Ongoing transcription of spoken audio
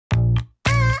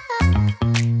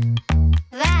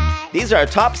These are our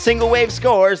top single wave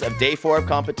scores of day 4 of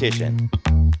competition.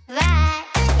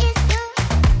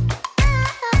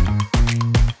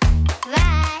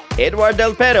 Edouard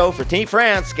Del Petto for Team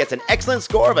France gets an excellent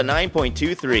score of a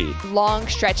 9.23. Long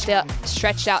stretched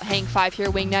out hang 5 here,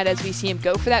 wing nut, as we see him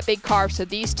go for that big carve. So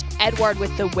these Edouard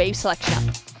with the wave selection up.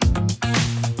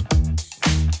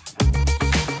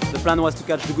 The plan was to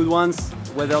catch the good ones,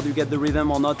 whether you get the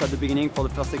rhythm or not at the beginning for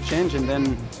the first exchange, and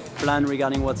then plan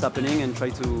regarding what's happening and try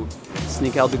to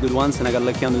sneak out the good ones. And I got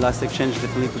lucky on the last exchange,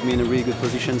 definitely put me in a really good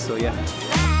position, so yeah.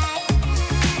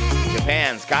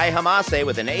 Japan's Kai Hamase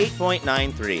with an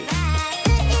 8.93.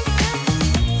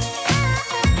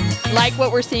 Like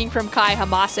what we're seeing from Kai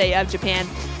Hamase of Japan.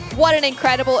 What an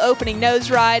incredible opening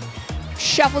nose ride.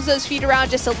 Shuffles those feet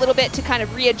around just a little bit to kind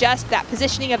of readjust that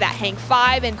positioning of that hang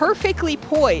 5, and perfectly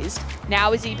poised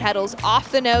now as he pedals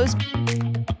off the nose.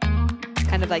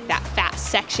 Kind of like that fast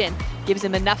section gives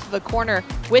him enough of a corner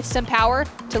with some power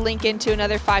to link into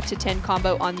another 5 to 10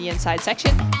 combo on the inside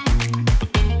section.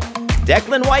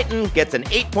 Declan Whiten gets an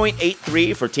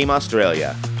 8.83 for Team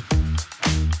Australia.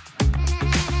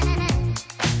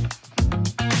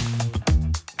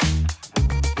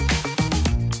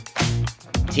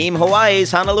 Team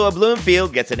Hawaii's Honolulu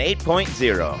Bloomfield gets an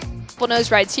 8.0. Full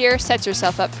nose rides here, sets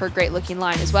herself up for a great looking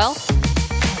line as well.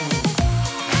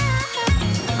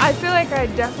 I feel like I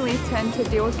definitely tend to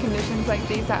deal with conditions like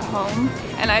these at home,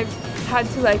 and I've had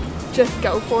to just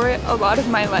go for it a lot of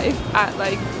my life at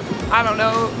I don't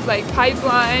know,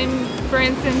 Pipeline, for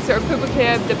instance, or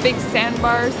Pupukea, the big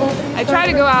sandbars. I try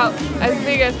to go out as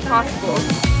big as possible.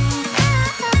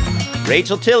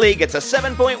 Rachel Tilley gets a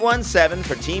 7.17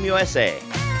 for Team USA.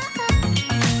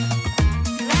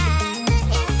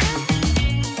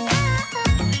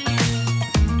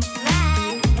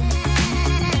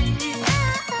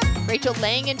 Rachel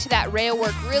laying into that rail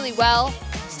work really well.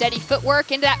 Steady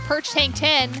footwork into that perched hang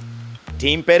 10.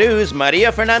 Team Peru's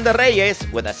Maria Fernanda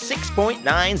Reyes with a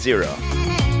 6.90.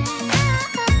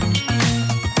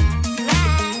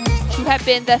 Who have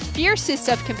been the fiercest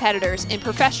of competitors in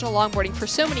professional longboarding for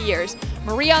so many years.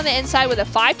 Maria on the inside with a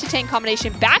 5 to 10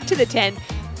 combination back to the 10.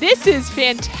 This is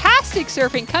fantastic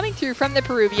surfing coming through from the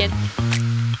Peruvian.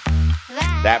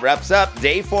 That wraps up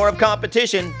day 4 of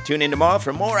competition. Tune in tomorrow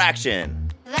for more action.